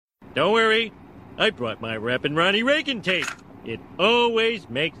Don't worry, I brought my Rappin' Ronnie Reagan tape. It always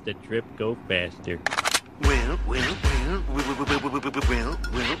makes the trip go faster. Well.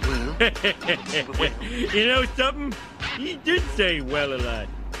 You know something? He did say well a lot.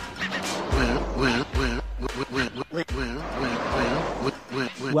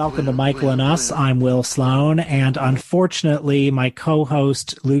 Welcome to Michael and Us. I'm Will Sloan, and unfortunately, my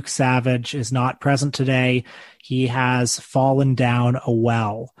co-host Luke Savage is not present today. He has fallen down a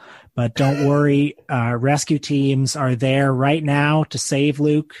well. But don't worry, rescue teams are there right now to save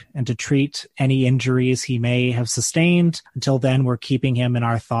Luke and to treat any injuries he may have sustained. Until then, we're keeping him in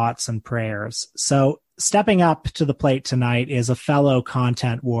our thoughts and prayers. So stepping up to the plate tonight is a fellow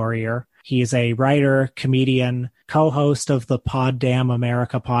content warrior. He is a writer, comedian, co-host of the Pod Damn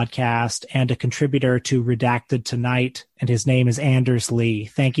America podcast, and a contributor to Redacted Tonight. And his name is Anders Lee.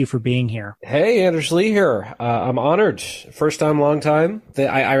 Thank you for being here. Hey, Anders Lee here. I'm honored. First time, long time.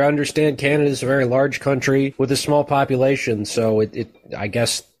 I understand Canada is a very large country with a small population, so I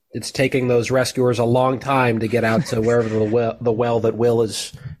guess it's taking those rescuers a long time to get out to wherever the well that Will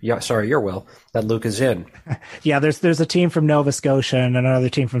is. Yeah, sorry, your Will that Luke is in. Yeah, there's a team from Nova Scotia and another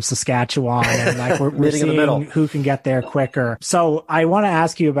team from Saskatchewan, and like we're seeing who can get there quicker. So I want to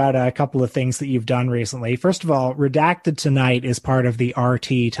ask you about a couple of things that you've done recently. First of all, Redacted Tonight is part of the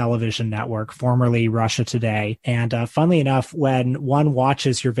RT television network, formerly Russia Today. And funnily enough, when one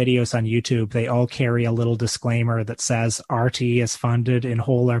watches your videos on YouTube, they all carry a little disclaimer that says RT is funded in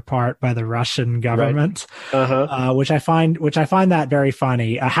whole or part by the Russian government, right. Which I find that very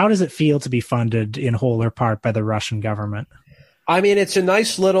funny. How does it feel to be funded in whole or part by the Russian government? I mean, it's a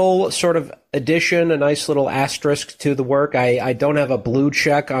nice little sort of addition, a nice little asterisk to the work. I don't have a blue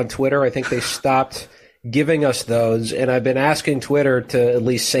check on Twitter. I think they stopped giving us those, and I've been asking Twitter to at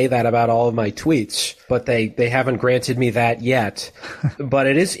least say that about all of my tweets, but they haven't granted me that yet. But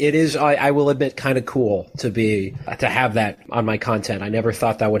it is I will admit, kind of cool to have that on my content. I never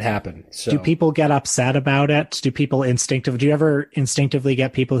thought that would happen. So. Do people get upset about it? Do you ever instinctively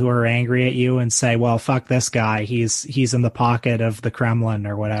get people who are angry at you and say, well, fuck this guy, he's in the pocket of the Kremlin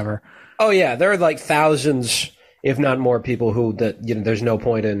or whatever? Oh yeah, there are like thousands, if not more, people who there's no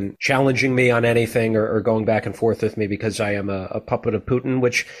point in challenging me on anything or going back and forth with me because I am a puppet of Putin,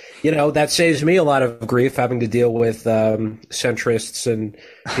 which, that saves me a lot of grief, having to deal with centrists and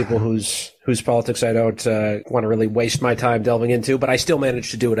people whose politics I don't want to really waste my time delving into, but I still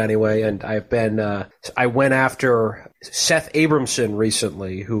managed to do it anyway. And I went after Seth Abramson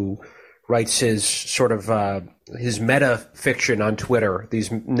recently, who writes his sort of his meta fiction on Twitter,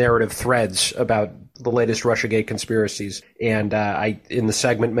 these narrative threads about the latest Russiagate conspiracies. And I, in the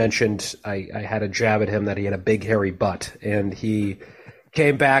segment mentioned, I had a jab at him that he had a big hairy butt, and he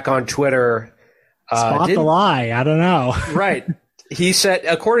came back on Twitter. Spot the lie. I don't know. Right. He said,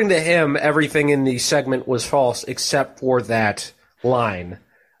 according to him, everything in the segment was false except for that line.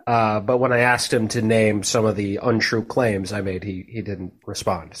 But when I asked him to name some of the untrue claims I made, he didn't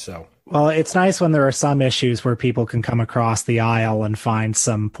respond. So. Well, it's nice when there are some issues where people can come across the aisle and find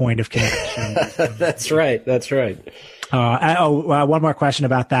some point of connection. That's right. One more question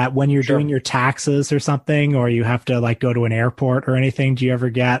about that. When you're doing your taxes or something, or you have to go to an airport or anything, do you ever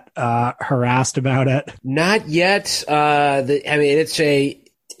get harassed about it? Not yet. It's a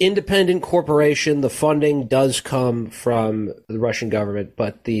independent corporation. The funding does come from the Russian government,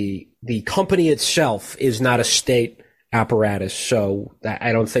 but the company itself is not a state apparatus, so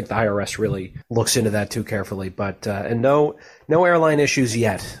I don't think the IRS really looks into that too carefully. But and no airline issues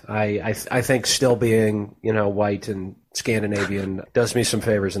yet. I think still being white and Scandinavian does me some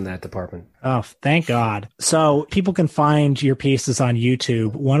favors in that department. Oh, thank God. So people can find your pieces on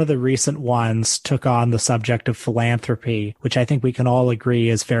YouTube. One of the recent ones took on the subject of philanthropy, which I think we can all agree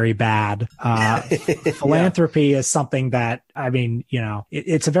is very bad. Philanthropy is something that,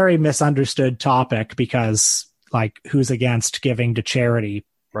 it's a very misunderstood topic because who's against giving to charity?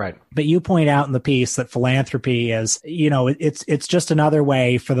 Right. But you point out in the piece that philanthropy is, it's just another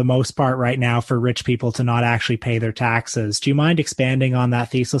way for the most part right now for rich people to not actually pay their taxes. Do you mind expanding on that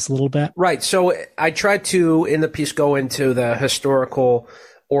thesis a little bit? Right. So I tried to, in the piece, go into the historical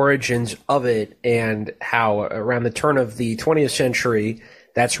origins of it and how around the turn of the 20th century,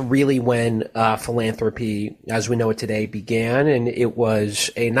 that's really when philanthropy, as we know it today, began. And it was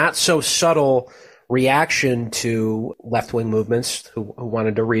a not so subtle reaction to left-wing movements who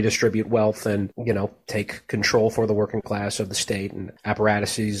wanted to redistribute wealth and, take control for the working class of the state and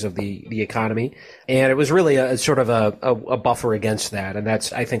apparatuses of the economy. And it was really a sort of a buffer against that. And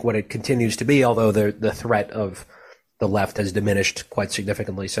that's, I think, what it continues to be, although the threat of the left has diminished quite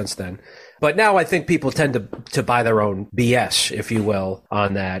significantly since then. But now I think people tend to buy their own BS, if you will,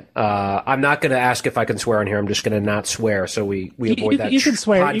 on that. I'm not going to ask if I can swear on here. I'm just going to not swear, so we avoid that. You can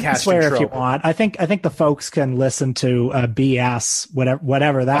swear. You can swear trope. if you want. I think the folks can listen to BS,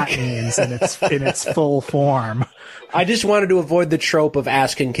 whatever that means, in its full form. I just wanted to avoid the trope of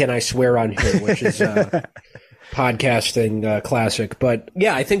asking, "Can I swear on here?" which is podcasting classic. But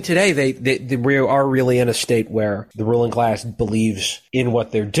yeah, I think today they are really in a state where the ruling class believes in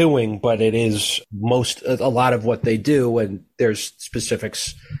what they're doing, but it is a lot of what they do, and there's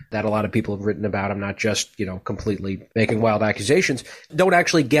specifics that a lot of people have written about. I'm not just, completely making wild accusations. Don't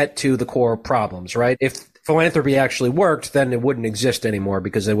actually get to the core problems, right? If philanthropy actually worked, then it wouldn't exist anymore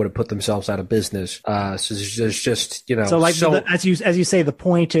because they would have put themselves out of business. So there's just, So as you say, the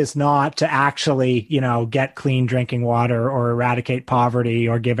point is not to actually, get clean drinking water or eradicate poverty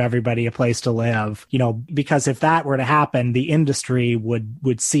or give everybody a place to live, because if that were to happen, the industry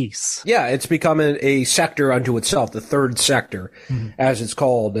would cease. Yeah, it's become a sector unto itself, the third sector, as it's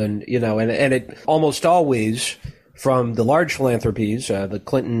called. And, and it almost always, from the large philanthropies, the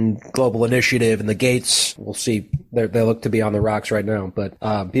Clinton Global Initiative and the Gates, we'll see. They look to be on the rocks right now, but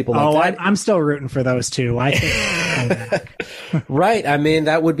people like that. I'm still rooting for those two. I think. Right. I mean,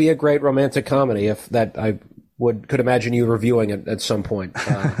 that would be a great romantic comedy if that I could imagine you reviewing it at some point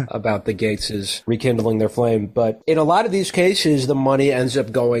about the Gateses rekindling their flame. But in a lot of these cases, the money ends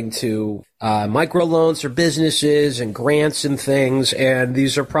up going to microloans for businesses and grants and things, and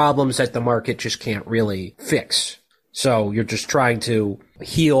these are problems that the market just can't really fix. So you're just trying to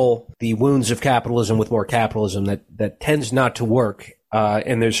heal the wounds of capitalism with more capitalism that tends not to work.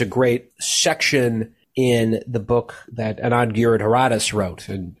 And there's a great section in the book that Anand Giridharadas wrote,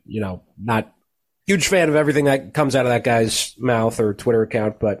 and, not huge fan of everything that comes out of that guy's mouth or Twitter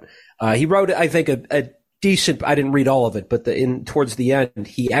account, but he wrote, I think, a decent. I didn't read all of it, but towards the end,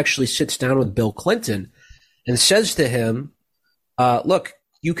 he actually sits down with Bill Clinton and says to him, "Look,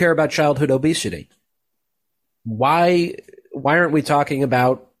 you care about childhood obesity. Why aren't we talking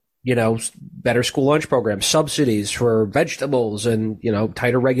about better school lunch programs, subsidies for vegetables, and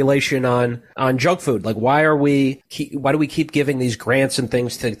tighter regulation on junk food? Like, why do we keep giving these grants and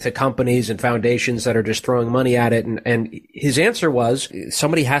things to companies and foundations that are just throwing money at it?" And his answer was,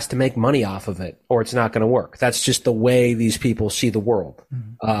 somebody has to make money off of it, or it's not going to work. That's just the way these people see the world.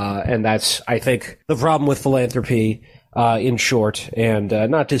 And that's, I think, the problem with philanthropy. In short, and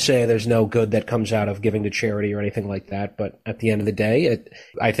not to say there's no good that comes out of giving to charity or anything like that, but at the end of the day,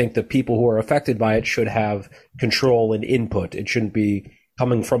 I think the people who are affected by it should have control and input. It shouldn't be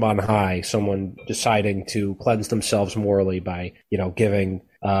coming from on high, someone deciding to cleanse themselves morally by, giving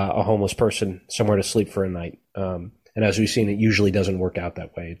a homeless person somewhere to sleep for a night. And as we've seen, it usually doesn't work out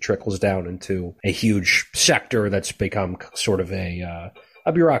that way. It trickles down into a huge sector that's become sort of a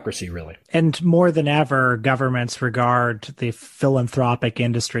bureaucracy, really. And more than ever, governments regard the philanthropic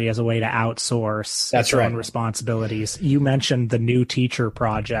industry as a way to outsource its own responsibilities. You mentioned the New Teacher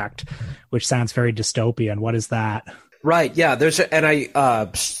Project, which sounds very dystopian. What is that? Right. Yeah.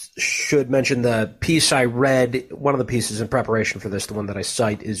 I should mention the piece I read. One of the pieces in preparation for this, the one that I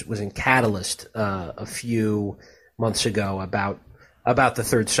cite, was in Catalyst a few months ago about the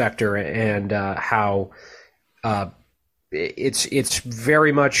third sector and how it's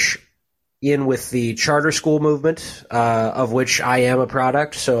very much in with the charter school movement, of which I am a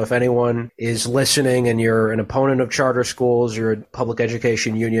product. So if anyone is listening and you're an opponent of charter schools, you're a public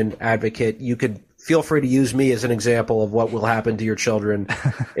education union advocate, you could feel free to use me as an example of what will happen to your children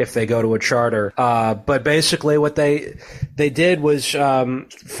if they go to a charter. But basically what they did was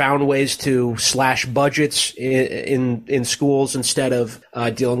found ways to slash budgets in schools instead of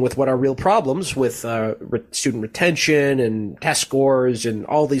dealing with what are real problems with student retention and test scores and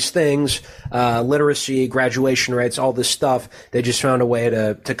all these things, literacy, graduation rates, all this stuff. They just found a way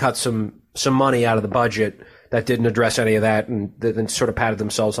to cut some money out of the budget that didn't address any of that, and then sort of patted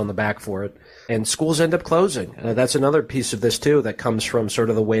themselves on the back for it. And schools end up closing. That's another piece of this, too, that comes from sort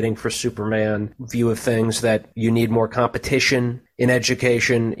of the waiting for Superman view of things, that you need more competition in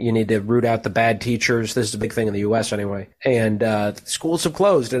education. You need to root out the bad teachers. This is a big thing in the U.S. anyway. And schools have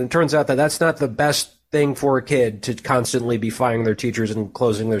closed. And it turns out that that's not the best thing for a kid, to constantly be firing their teachers and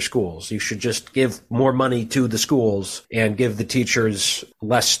closing their schools. You should just give more money to the schools and give the teachers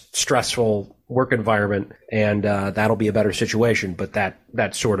less stressful work environment, and that'll be a better situation. But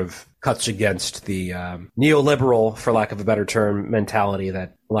that sort of cuts against the neoliberal, for lack of a better term, mentality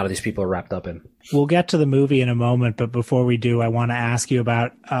that a lot of these people are wrapped up in. We'll get to the movie in a moment, but before we do, I want to ask you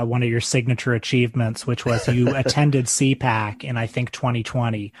about one of your signature achievements, which was you attended CPAC in, I think,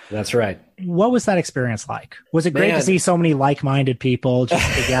 2020. That's right. What was that experience like? Was it great to see so many like-minded people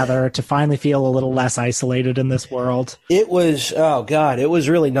just together, to finally feel a little less isolated in this world? It was, oh God, it was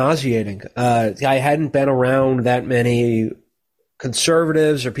really nauseating. I hadn't been around that many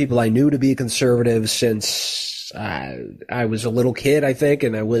conservatives or people I knew to be conservatives since I was a little kid, I think,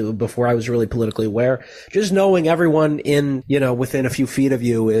 and before I was really politically aware. Just knowing everyone within a few feet of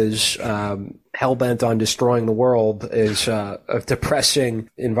you is hell-bent on destroying the world is a depressing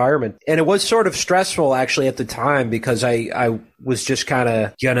environment. And it was sort of stressful, actually, at the time, because I was just kind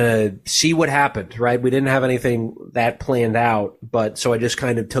of gonna see what happened, right? We didn't have anything that planned out, but so I just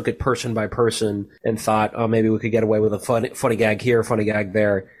kind of took it person by person and thought, oh, maybe we could get away with a funny gag here, funny gag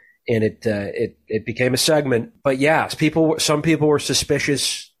there. And it became a segment. But yeah, some people were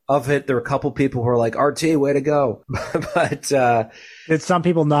suspicious of it. There were a couple people who were like, RT, way to go. But did some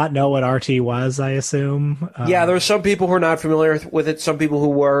people not know what RT was, I assume? Yeah, there were some people who were not familiar with it, some people who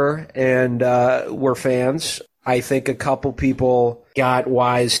were and were fans. I think a couple people got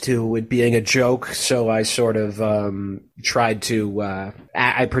wise to it being a joke, so I sort of tried to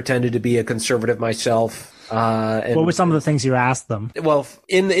I pretended to be a conservative myself. And what were some of the things you asked them? Well,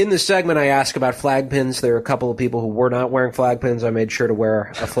 in the segment, I asked about flag pins. There were a couple of people who were not wearing flag pins. I made sure to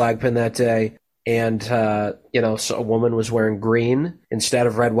wear a flag pin that day. And, so a woman was wearing green instead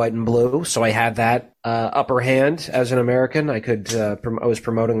of red, white, and blue. So I had that upper hand as an American. I was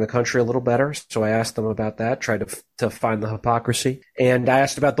promoting the country a little better. So I asked them about that, tried to find the hypocrisy. And I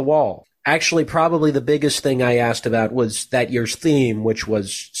asked about the wall. Actually, probably the biggest thing I asked about was that year's theme, which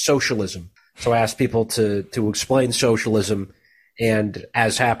was socialism. So I asked people to explain socialism, and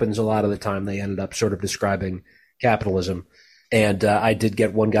as happens a lot of the time, they ended up sort of describing capitalism. And I did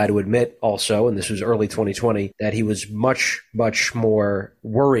get one guy to admit also, and this was early 2020, that he was much, much more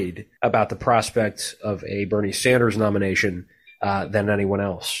worried about the prospect of a Bernie Sanders nomination than anyone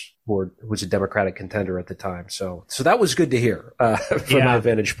else who was a Democratic contender at the time. So that was good to hear from my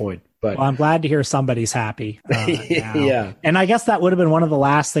vantage point. But well, I'm glad to hear somebody's happy. Yeah. And I guess that would have been one of the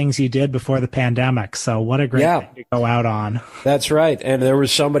last things you did before the pandemic. So what a great thing to go out on. That's right. And there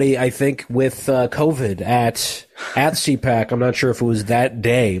was somebody, I think, with COVID at CPAC. I'm not sure if it was that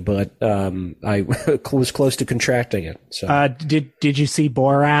day, but I was close to contracting it. So did you see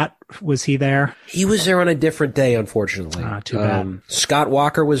Borat? Was he there? He was there on a different day, unfortunately. Too bad. Scott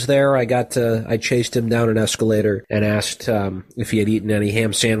Walker was there. I chased him down an escalator and asked if he had eaten any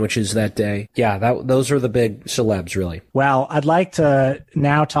ham sandwiches that day. Yeah, those are the big celebs, really. Well, I'd like to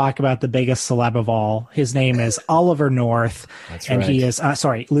now talk about the biggest celeb of all. His name is Oliver North. That's and right. He is,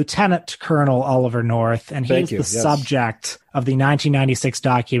 Lieutenant Colonel Oliver North. And he's the subject of the 1996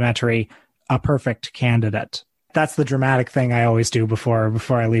 documentary, A Perfect Candidate. That's the dramatic thing I always do before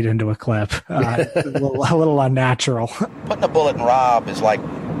I lead into a clip. A little unnatural. Putting a bullet in Rob is like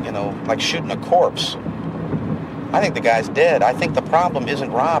shooting a corpse. I think the guy's dead. I think the problem isn't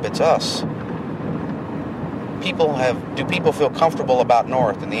Rob, it's us. Do people feel comfortable about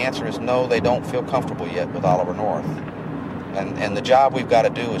North? And the answer is no, they don't feel comfortable yet with Oliver North. And the job we've got to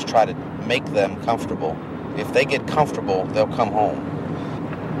do is try to make them comfortable. If they get comfortable, they'll come home.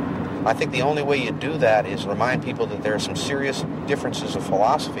 I think the only way you do that is remind people that there are some serious differences of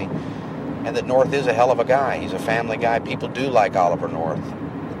philosophy and that North is a hell of a guy. He's a family guy. People do like Oliver North.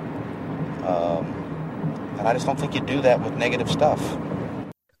 And I just don't think you do that with negative stuff.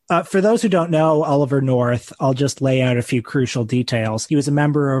 For those who don't know Oliver North, I'll just lay out a few crucial details. He was a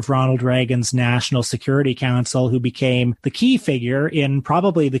member of Ronald Reagan's National Security Council who became the key figure in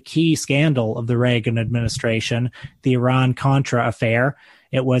probably the key scandal of the Reagan administration, the Iran-Contra affair.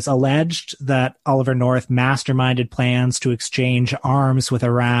 It was alleged that Oliver North masterminded plans to exchange arms with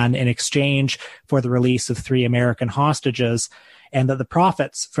Iran in exchange for the release of 3 American hostages, and that the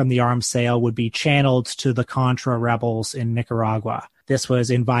profits from the arms sale would be channeled to the Contra rebels in Nicaragua. This was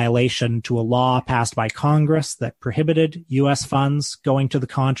in violation to a law passed by Congress that prohibited U.S. funds going to the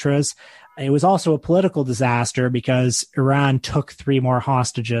Contras. It was also a political disaster because Iran took 3 more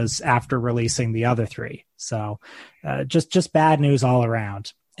hostages after releasing the other 3. So just bad news all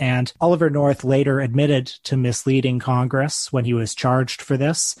around. And Oliver North later admitted to misleading Congress when he was charged for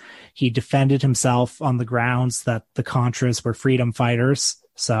this. He defended himself on the grounds that the Contras were freedom fighters.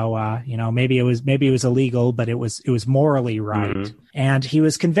 So, maybe it was illegal, but it was morally right. Mm-hmm. And he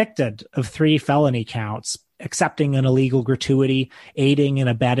was convicted of 3 felony counts. accepting an illegal gratuity, aiding and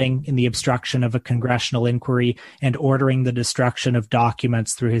abetting in the obstruction of a congressional inquiry, and ordering the destruction of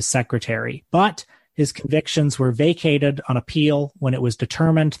documents through his secretary. But his convictions were vacated on appeal when it was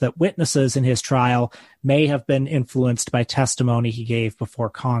determined that witnesses in his trial may have been influenced by testimony he gave before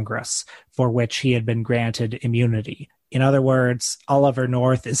Congress, for which he had been granted immunity. In other words, Oliver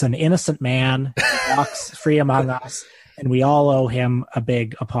North is an innocent man who walks free among us, and we all owe him a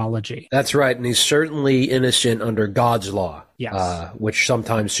big apology. That's right, and he's certainly innocent under God's law, yes, which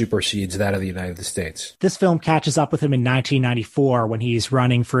sometimes supersedes that of the United States. This film catches up with him in 1994 when he's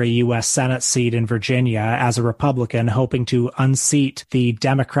running for a U.S. Senate seat in Virginia as a Republican, hoping to unseat the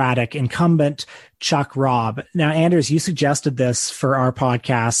Democratic incumbent Chuck Robb. Now, Anders, you suggested this for our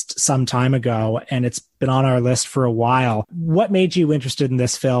podcast some time ago, and it's been on our list for a while. What made you interested in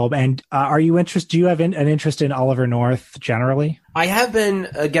this film? And are you interested? Do you have an interest in Oliver North generally? I have been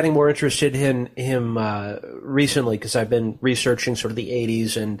getting more interested in him recently because I've been researching sort of the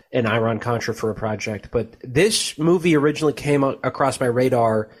 80s and Iran-Contra for a project. But this movie originally came across my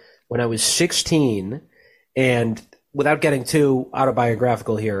radar when I was 16. And without getting too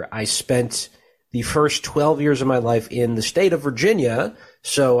autobiographical here, I spent the first 12 years of my life in the state of Virginia.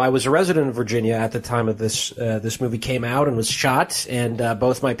 So I was a resident of Virginia at the time of this movie came out and was shot. And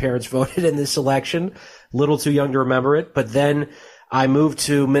both my parents voted in this election. Little too young to remember it. But then I moved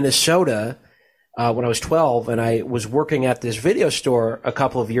to Minnesota when I was 12, and I was working at this video store a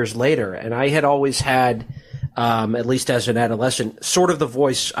couple of years later. And I had always had, at least as an adolescent, sort of the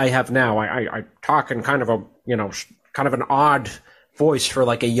voice I have now. I talk in kind of an odd voice for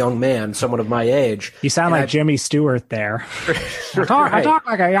like a young man, someone of my age. You sound like Jimmy Stewart there. I talk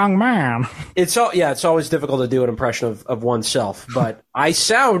like a young man. It's always difficult to do an impression of oneself, but I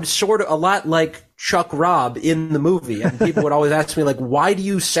sound sort of a lot like Chuck Robb in the movie, and people would always ask me like, why do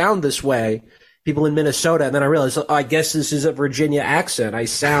you sound this way? People in Minnesota, and then I realized, I guess this is a Virginia accent. I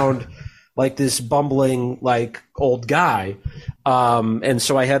sound like this bumbling, like, old guy. And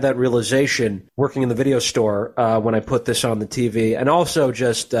so I had that realization working in the video store when I put this on the TV. And also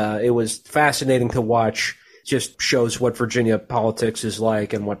just it was fascinating to watch. Just shows what Virginia politics is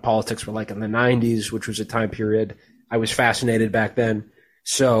like and what politics were like in the 90s, which was a time period I was fascinated back then.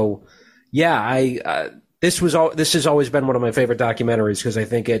 So, yeah, this has always been one of my favorite documentaries because I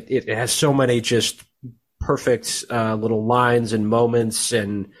think it has so many just perfect little lines and moments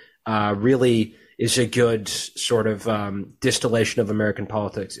and really is a good sort of distillation of American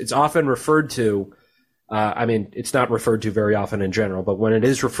politics. It's often referred to, it's not referred to very often in general, but when it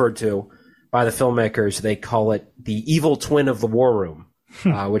is referred to by the filmmakers, they call it the evil twin of the War Room,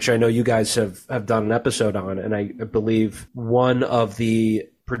 which I know you guys have done an episode on. And I believe one of the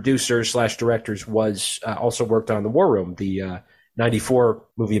producers / directors was also worked on the War Room, the 94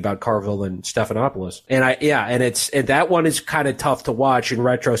 movie about Carville and Stephanopoulos. And that one is kind of tough to watch in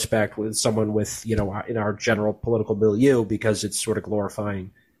retrospect with someone with, in our general political milieu because it's sort of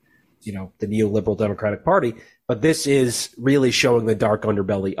glorifying, the neoliberal Democratic Party. But this is really showing the dark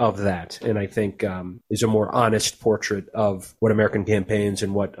underbelly of that. And I think is a more honest portrait of what American campaigns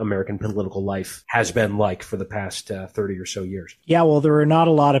and what American political life has been like for the past 30 or so years. Yeah, well, there are not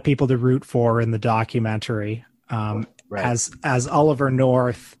a lot of people to root for in the documentary. Right. As Oliver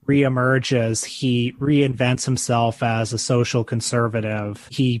North reemerges, he reinvents himself as a social conservative.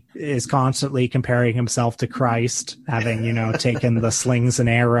 He is constantly comparing himself to Christ, having, taken the slings and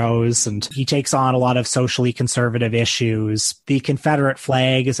arrows, and he takes on a lot of socially conservative issues. The Confederate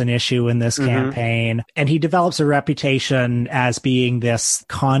flag is an issue in this campaign, and he develops a reputation as being this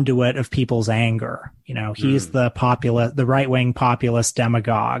conduit of people's anger. He's the right-wing populist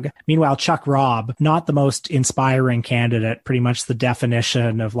demagogue. Meanwhile, Chuck Robb, not the most inspiring candidate, pretty much the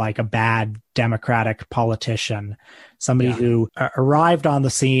definition of like a bad Democratic politician, somebody who arrived on the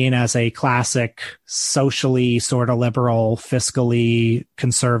scene as a classic socially sort of liberal, fiscally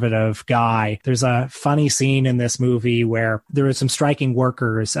conservative guy. There's a funny scene in this movie where there are some striking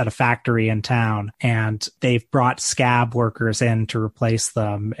workers at a factory in town, and they've brought scab workers in to replace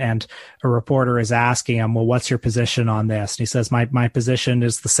them. And a reporter is asking him, well, what's your position on this? And he says, my position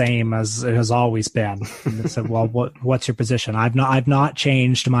is the same as it has always been. And they said, well, what's your position? I've not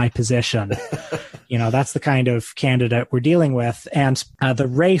changed my position. That's the kind of candidate we're dealing with. And the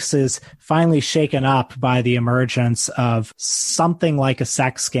race is finally shaken up by the emergence of something like a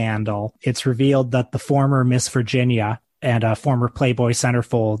sex scandal. It's revealed that the former Miss Virginia and a former Playboy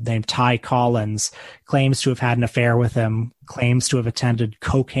centerfold named Ty Collins claims to have had an affair with him, claims to have attended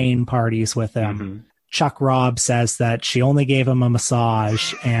cocaine parties with him. Chuck Robb says that she only gave him a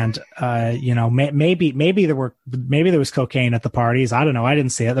massage, and maybe there was cocaine at the parties. I don't know. I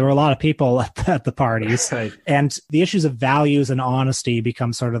didn't see it. There were a lot of people at the parties, right. And the issues of values and honesty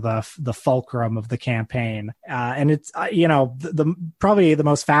become sort of the fulcrum of the campaign. And it's the probably the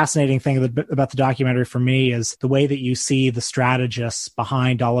most fascinating thing about the documentary for me is the way that you see the strategists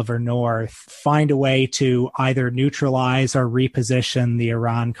behind Oliver North find a way to either neutralize or reposition the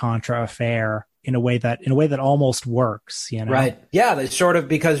Iran-Contra affair in a way that almost works, Right. Yeah, they sort of,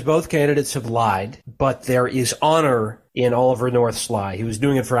 because both candidates have lied, but there is honor in Oliver North's lie. He was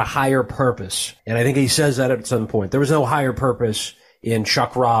doing it for a higher purpose. And I think he says that at some point. There was no higher purpose in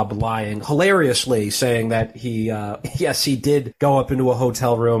Chuck Robb lying, hilariously saying that he did go up into a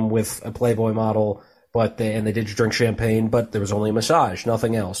hotel room with a Playboy model, and they did drink champagne, but there was only a massage,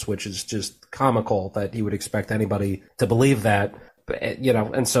 nothing else, which is just comical that he would expect anybody to believe that.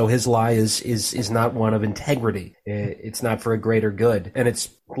 And so his lie is not one of integrity. It's not for a greater good. And it's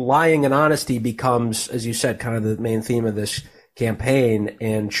lying and honesty becomes, as you said, kind of the main theme of this campaign.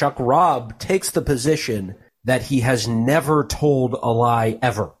 And Chuck Robb takes the position that he has never told a lie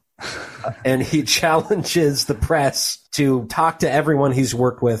ever. And he challenges the press to talk to everyone he's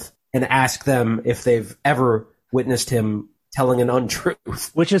worked with and ask them if they've ever witnessed him telling an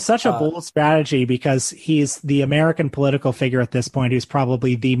untruth. Which is such a bold strategy, because he's the American political figure at this point who's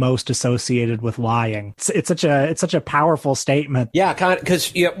probably the most associated with lying. It's such a powerful statement. Yeah, kind of,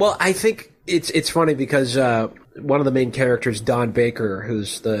 because I think it's funny because one of the main characters, Don Baker,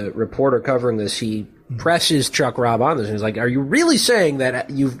 who's the reporter covering this, he presses Chuck Robb on this, and he's like, "Are you really saying that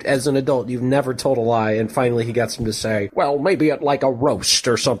as an adult, you've never told a lie?" And finally he gets him to say, "Well, maybe at like a roast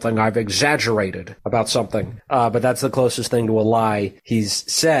or something, I've exaggerated about something." But that's the closest thing to a lie he's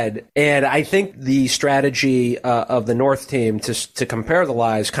said. And I think the strategy of the North team to compare the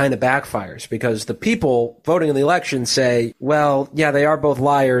lies kind of backfires, because the people voting in the election say, well, yeah, they are both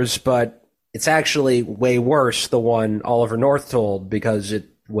liars, but it's actually way worse, the one Oliver North told, because it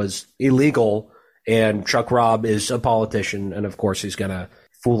was illegal. And Chuck Robb is a politician, and of course he's going to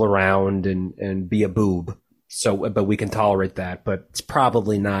fool around and be a boob. But we can tolerate that. But it's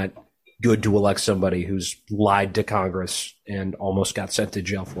probably not good to elect somebody who's lied to Congress and almost got sent to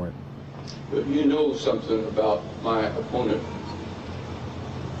jail for it. But you know something about my opponent.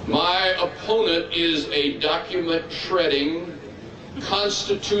 My opponent is a document shredding,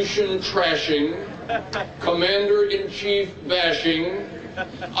 Constitution trashing, Commander-in-Chief bashing,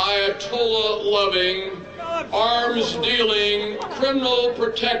 Ayatollah-loving, arms-dealing,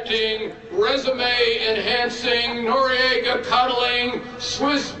 criminal-protecting, resume-enhancing, Noriega-coddling,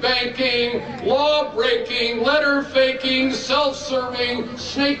 Swiss banking, law-breaking, letter-faking, self-serving,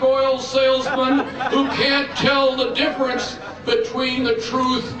 snake oil salesman who can't tell the difference between the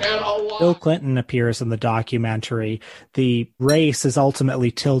truth and a lie. Bill Clinton appears in the documentary. The race is ultimately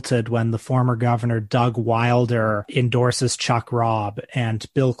tilted when the former governor Doug Wilder endorses Chuck Robb, and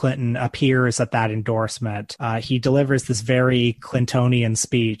Bill Clinton appears at that endorsement. He delivers this very Clintonian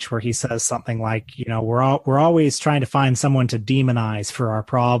speech where he says something like, we're always trying to find someone to demonize for our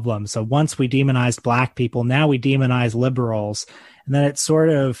problem. So once we demonized black people, now we demonize liberals. And then it sort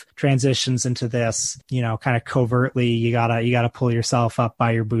of transitions into this, kind of covertly, you gotta pull yourself up by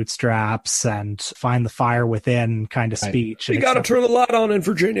your bootstraps and find the fire within kind of speech. You gotta turn the light on in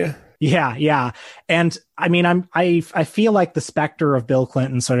Virginia. Yeah. And I mean, I feel like the specter of Bill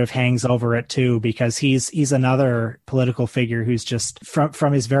Clinton sort of hangs over it too, because he's another political figure who's just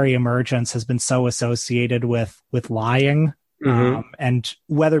from his very emergence has been so associated with lying. Mm-hmm. And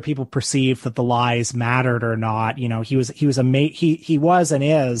whether people perceive that the lies mattered or not, he was and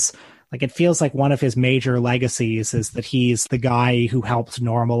is, like, it feels like one of his major legacies is that he's the guy who helped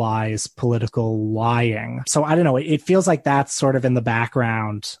normalize political lying. So I don't know. It feels like that's sort of in the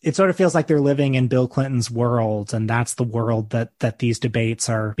background. It sort of feels like they're living in Bill Clinton's world, and that's the world that these debates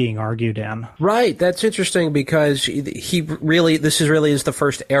are being argued in. Right. That's interesting, because this is the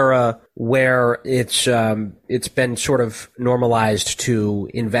first era where it's been sort of normalized to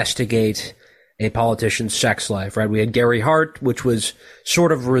investigate a politician's sex life, right? We had Gary Hart, which was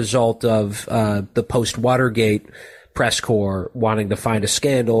sort of a result of the post-Watergate press corps wanting to find a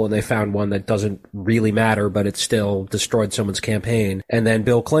scandal, and they found one that doesn't really matter, but it still destroyed someone's campaign. And then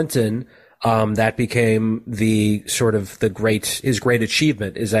Bill Clinton, that became his great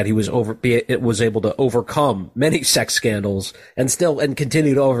achievement, is that he was able to overcome many sex scandals and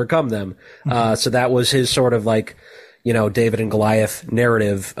continue to overcome them. Mm-hmm. So that was his sort of like, David and Goliath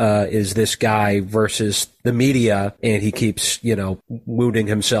narrative, is this guy versus the media, and he keeps, wounding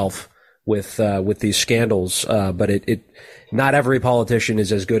himself with these scandals. But it not every politician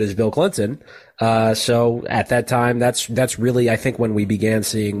is as good as Bill Clinton. So at that time, that's really, I think, when we began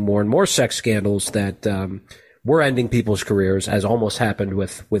seeing more and more sex scandals that were ending people's careers, as almost happened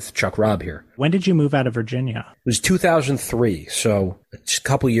with Chuck Robb here. When did you move out of Virginia? It was 2003, so a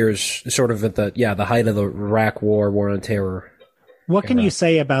couple years, sort of at the height of the Iraq War on Terror. What can you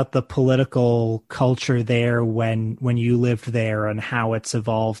say about the political culture there when you lived there and how it's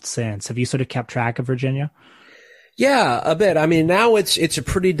evolved since? Have you sort of kept track of Virginia? Yeah, a bit. I mean, now it's a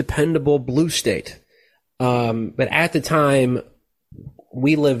pretty dependable blue state. But at the time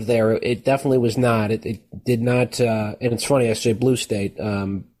we lived there, it definitely was not. It did not, and it's funny, I say blue state.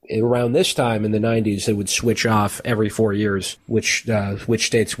 Around this time in the 90s, they would switch off every 4 years which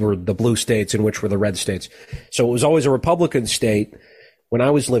states were the blue states and which were the red states. So it was always a Republican state when I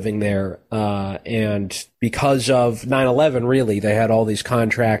was living there. And because of 9/11, really, they had all these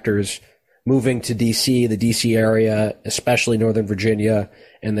contractors moving to D.C., the D.C. area, especially Northern Virginia,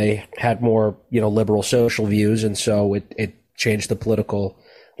 and they had more, liberal social views. And so it changed the political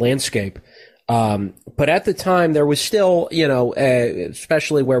landscape. But at the time, there was still,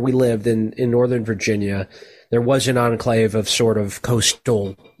 especially where we lived in Northern Virginia, there was an enclave of sort of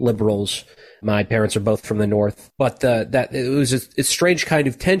coastal liberals. My parents are both from the North, but it was a strange kind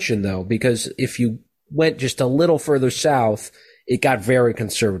of tension, though, because if you went just a little further south, it got very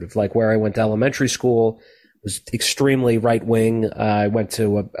conservative. Like where I went to elementary school was extremely right wing. I went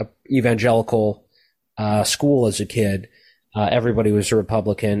to a evangelical school as a kid. Everybody was a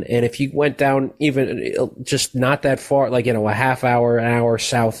Republican. And if you went down even just not that far, like, a half hour, an hour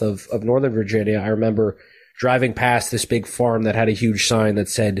south of Northern Virginia, I remember driving past this big farm that had a huge sign that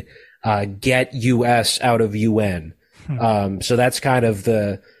said, get U.S. out of UN. So that's kind of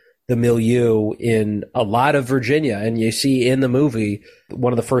the milieu in a lot of Virginia. And you see in the movie,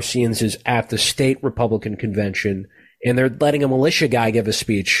 one of the first scenes is at the state Republican convention, and they're letting a militia guy give a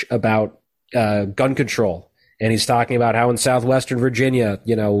speech about gun control. And he's talking about how in southwestern Virginia,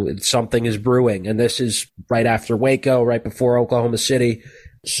 something is brewing. And this is right after Waco, right before Oklahoma City.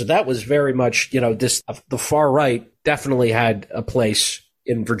 So that was very much, the far right definitely had a place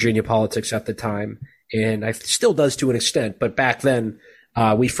in Virginia politics at the time. And it still does to an extent. But back then,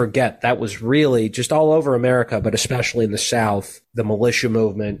 we forget that was really just all over America, but especially in the South, the militia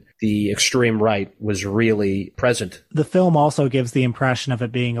movement, the extreme right was really present. The film also gives the impression of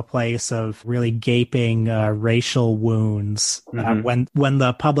it being a place of really gaping racial wounds. When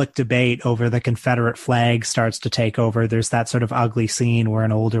the public debate over the Confederate flag starts to take over, there's that sort of ugly scene where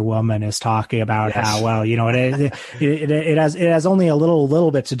an older woman is talking about how, well, it has only a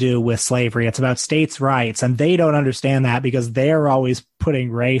little bit to do with slavery. It's about states' rights, and they don't understand that because they're always putting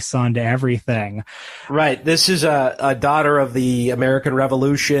race onto everything. Right. This is a daughter of the American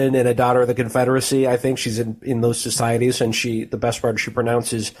Revolution and a daughter of the Confederacy. I think she's in those societies, and the best part, she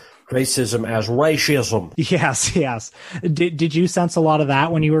pronounces racism as racism. Yes. Did you sense a lot of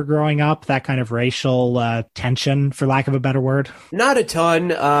that when you were growing up? That kind of racial tension, for lack of a better word? Not a ton.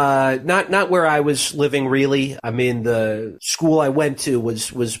 Not where I was living, really. I mean, the school I went to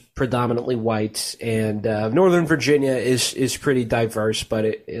was predominantly white, and Northern Virginia is pretty diverse, but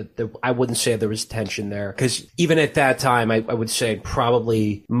I wouldn't say there was tension there, because even at that time, I would say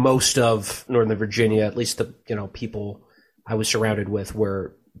probably most of Northern Virginia, at least the people I was surrounded with,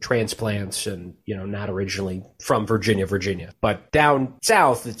 were transplants and, not originally from Virginia. But down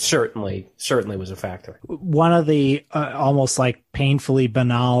south, it certainly was a factor. One of the almost like painfully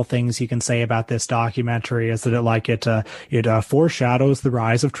banal things you can say about this documentary is that it foreshadows the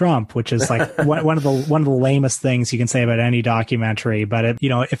rise of Trump, which is like one of the lamest things you can say about any documentary. But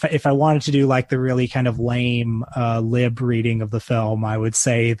if I wanted to do like the really kind of lame lib reading of the film, I would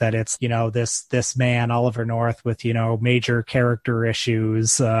say that it's this man Oliver North with major character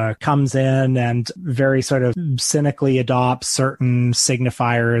issues comes in and very sort of cynically adopts certain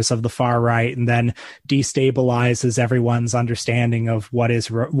signifiers of the far right, and then destabilizes everyone's understanding of what is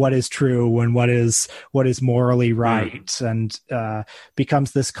true and what is morally right, and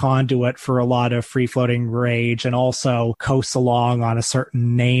becomes this conduit for a lot of free-floating rage, and also coasts along on a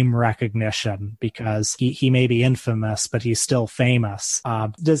certain name recognition because he may be infamous, but he's still famous.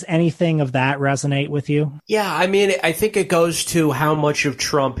 Does anything of that resonate with you? Yeah, I mean, I think it goes to how much of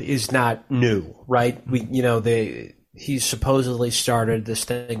Trump is not new, right? he supposedly started this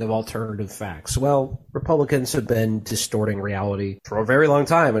thing of alternative facts. Well, Republicans have been distorting reality for a very long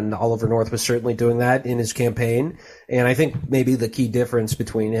time, and Oliver North was certainly doing that in his campaign. And I think maybe the key difference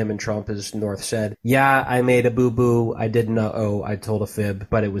between him and Trump is North said, yeah, I made a boo-boo, I didn't know, I told a fib,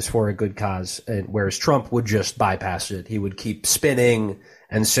 but it was for a good cause. And whereas Trump would just bypass it. He would keep spinning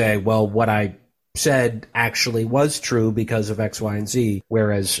and say, well, what I said actually was true because of X, Y, and Z,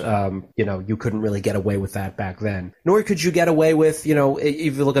 whereas, you couldn't really get away with that back then. Nor could you get away with,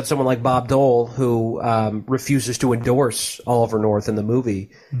 if you look at someone like Bob Dole, who refuses to endorse Oliver North in the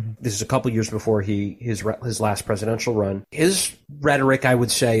movie. Mm-hmm. This is a couple years before his last presidential run. His rhetoric, I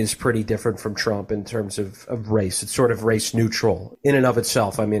would say, is pretty different from Trump in terms of race. It's sort of race neutral in and of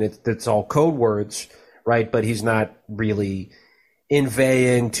itself. I mean, it's all code words, right? But he's not really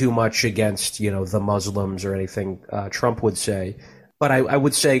inveighing too much against, the Muslims or anything Trump would say. But I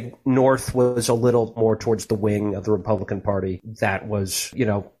would say North was a little more towards the wing of the Republican Party that was,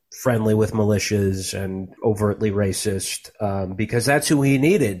 friendly with militias and overtly racist, because that's who he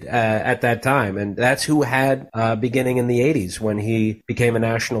needed at that time. And that's who had, beginning in the 80s, when he became a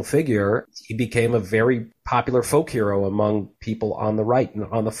national figure, he became a very popular folk hero among people on the right and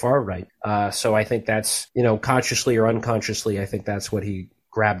on the far right. So I think that's, consciously or unconsciously, I think that's what he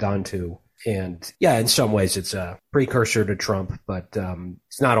grabbed onto. And yeah, in some ways it's a precursor to Trump, but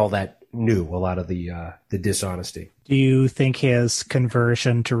it's not all that new, a lot of the dishonesty. Do you think his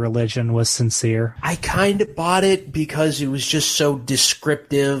conversion to religion was sincere? I kind of bought it because it was just so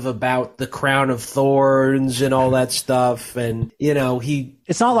descriptive about the crown of thorns and all that stuff. And,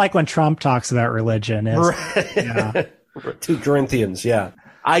 It's not like when Trump talks about religion. Right. Yeah. 2 Corinthians, yeah.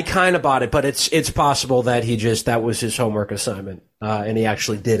 I kind of bought it, but it's possible that that was his homework assignment, and he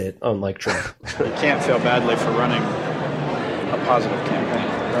actually did it, unlike Trump. You can't feel badly for running a positive campaign,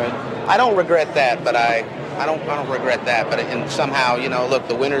 right? I don't regret that, but I don't regret that. But somehow, look,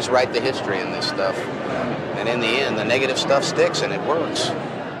 the winners write the history in this stuff. And in the end, the negative stuff sticks and it works.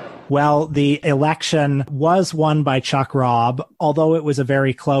 Well, the election was won by Chuck Robb, although it was a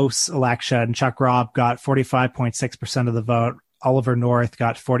very close election. Chuck Robb got 45.6% of the vote. Oliver North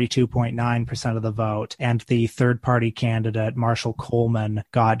got 42.9% of the vote, and the third-party candidate, Marshall Coleman,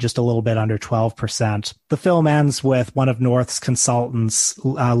 got just a little bit under 12%. The film ends with one of North's consultants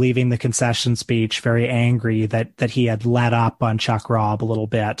leaving the concession speech very angry that he had let up on Chuck Robb a little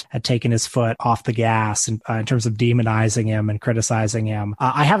bit, had taken his foot off the gas in terms of demonizing him and criticizing him.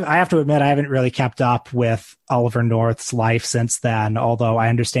 I have to admit, I haven't really kept up with Oliver North's life since then, although I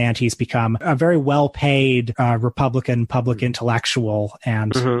understand he's become a very well-paid Republican public intellectual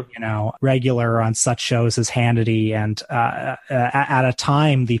and, regular on such shows as Hannity and at a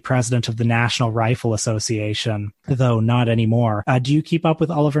time the president of the National Rifle Association, though not anymore. Do you keep up with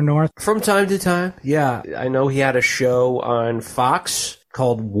Oliver North? From time to time, yeah. I know he had a show on Fox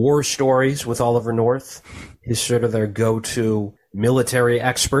called War Stories with Oliver North. He's sort of their go-to military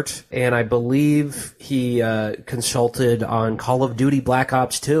expert, and I believe he consulted on Call of Duty Black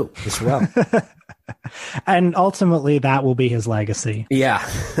Ops 2 as well. And ultimately, that will be his legacy. Yeah.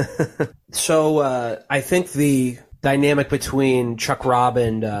 So I think the dynamic between Chuck Robb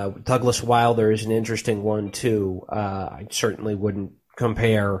and Douglas Wilder is an interesting one, too. I certainly wouldn't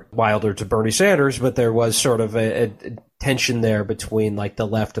compare Wilder to Bernie Sanders, but there was sort of a tension there between like the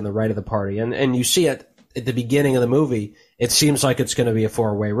left and the right of the party. And you see it at the beginning of the movie. It seems like it's going to be a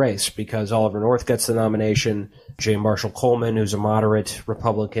 4-way race because Oliver North gets the nomination. J. Marshall Coleman, who's a moderate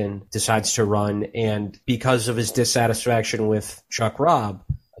Republican, decides to run. And because of his dissatisfaction with Chuck Robb,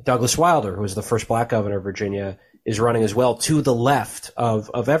 Douglas Wilder, who was the first black governor of Virginia, is running as well to the left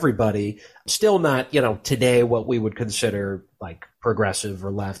of everybody. Still not, today what we would consider like progressive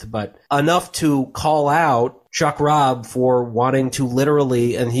or left, but enough to call out Chuck Robb for wanting to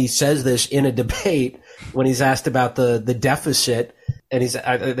literally, and he says this in a debate when he's asked about the deficit, and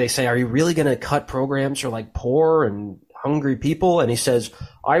they say, are you really going to cut programs for like poor and hungry people? And he says,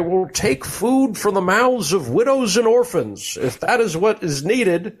 I will take food from the mouths of widows and orphans if that is what is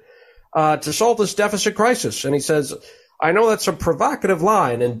needed to solve this deficit crisis. And he says, I know that's a provocative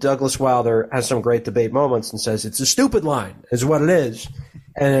line. And Douglas Wilder has some great debate moments and says, it's a stupid line is what it is,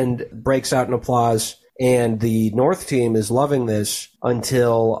 and breaks out in applause. And the North team is loving this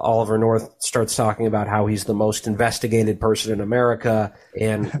until Oliver North starts talking about how he's the most investigated person in America.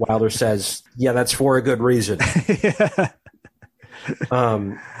 And Wilder says, yeah, that's for a good reason.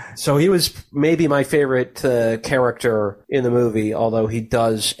 So he was maybe my favorite character in the movie, although he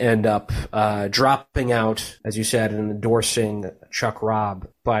does end up dropping out, as you said, and endorsing Chuck Robb.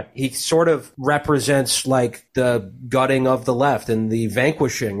 But he sort of represents like the gutting of the left and the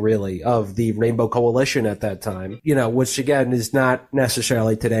vanquishing, really, of the Rainbow Coalition at that time, which again is not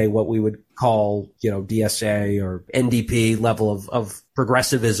necessarily today what we would call, DSA or NDP level of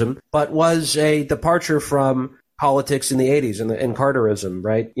progressivism, but was a departure from politics in the 80s and Carterism,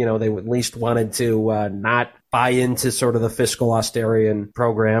 right? They at least wanted to not buy into sort of the fiscal austerian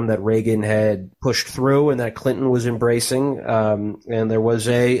program that Reagan had pushed through and that Clinton was embracing. And there was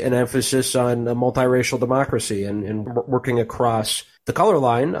an emphasis on a multiracial democracy and working across the color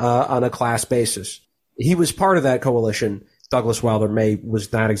line on a class basis. He was part of that coalition. Douglas Wilder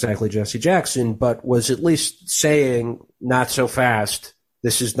was not exactly Jesse Jackson, but was at least saying, not so fast.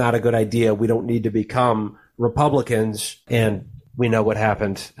 This is not a good idea. We don't need to become Republicans, and we know what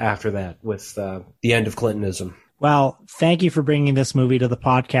happened after that with the end of Clintonism. Well, thank you for bringing this movie to the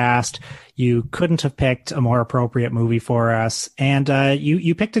podcast. You couldn't have picked a more appropriate movie for us, and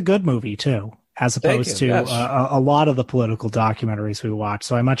you picked a good movie too, as opposed to a lot of the political documentaries we watch.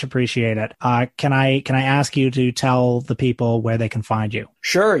 So I much appreciate it. Can I ask you to tell the people where they can find you?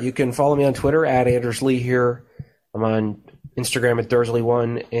 Sure, you can follow me on Twitter at Anders Lee here. I'm on Instagram at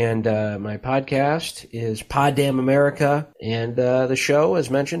Dursley1, and my podcast is Pod Damn America, and the show, as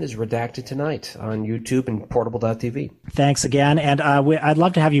mentioned, is Redacted Tonight on YouTube and Portable.tv. Thanks again, and I'd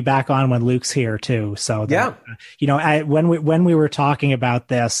love to have you back on when Luke's here too. So that, when we were talking about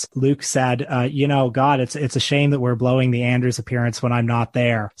this, Luke said, God, it's a shame that we're blowing the Anders appearance when I'm not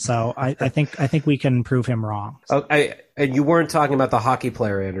there. So I think we can prove him wrong. So. And you weren't talking about the hockey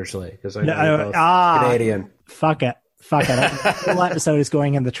player Anders Lee, because I know you're both Canadian. Fuck it. The whole episode is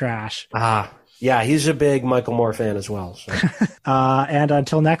going in the trash. Yeah, he's a big Michael Moore fan as well. So. And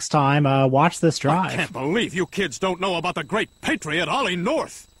until next time, watch this drive. I can't believe you kids don't know about the great patriot Ollie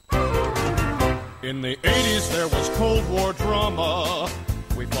North. In the 80s, there was Cold War drama.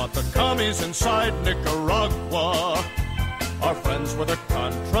 We fought the commies inside Nicaragua. Our friends were the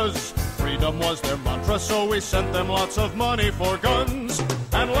Contras. Freedom was their mantra, so we sent them lots of money for guns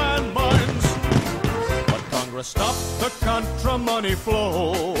and landmines. Congress stopped the Contra money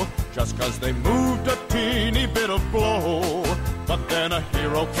flow just 'cause they moved a teeny bit of blow. But then a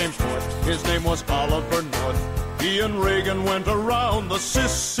hero came forth, his name was Oliver North. He and Reagan went around the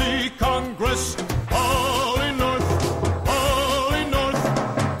sissy Congress. Ollie North, Ollie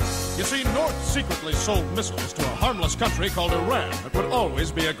North. You see, North secretly sold missiles to a harmless country called Iran that would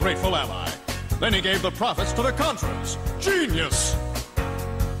always be a grateful ally. Then he gave the profits to the Contras. Genius!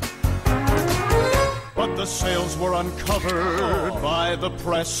 But the sales were uncovered by the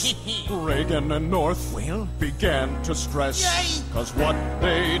press. Reagan and North began to stress. 'Cause what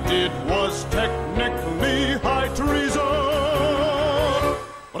they did was technically high treason.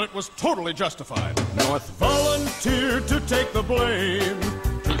 But it was totally justified. North volunteered to take the blame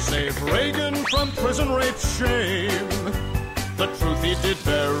to save Reagan from prison rape shame. The truth he did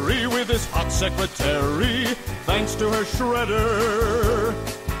bury with his hot secretary, thanks to her shredder.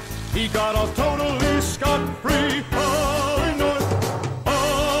 He got off totally scot-free.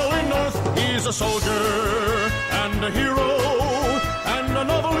 Ollie North, he's a soldier and a hero and a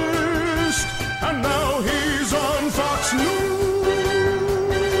novelist, and now he's on Fox News.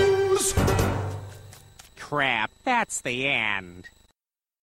 Crap, that's the end.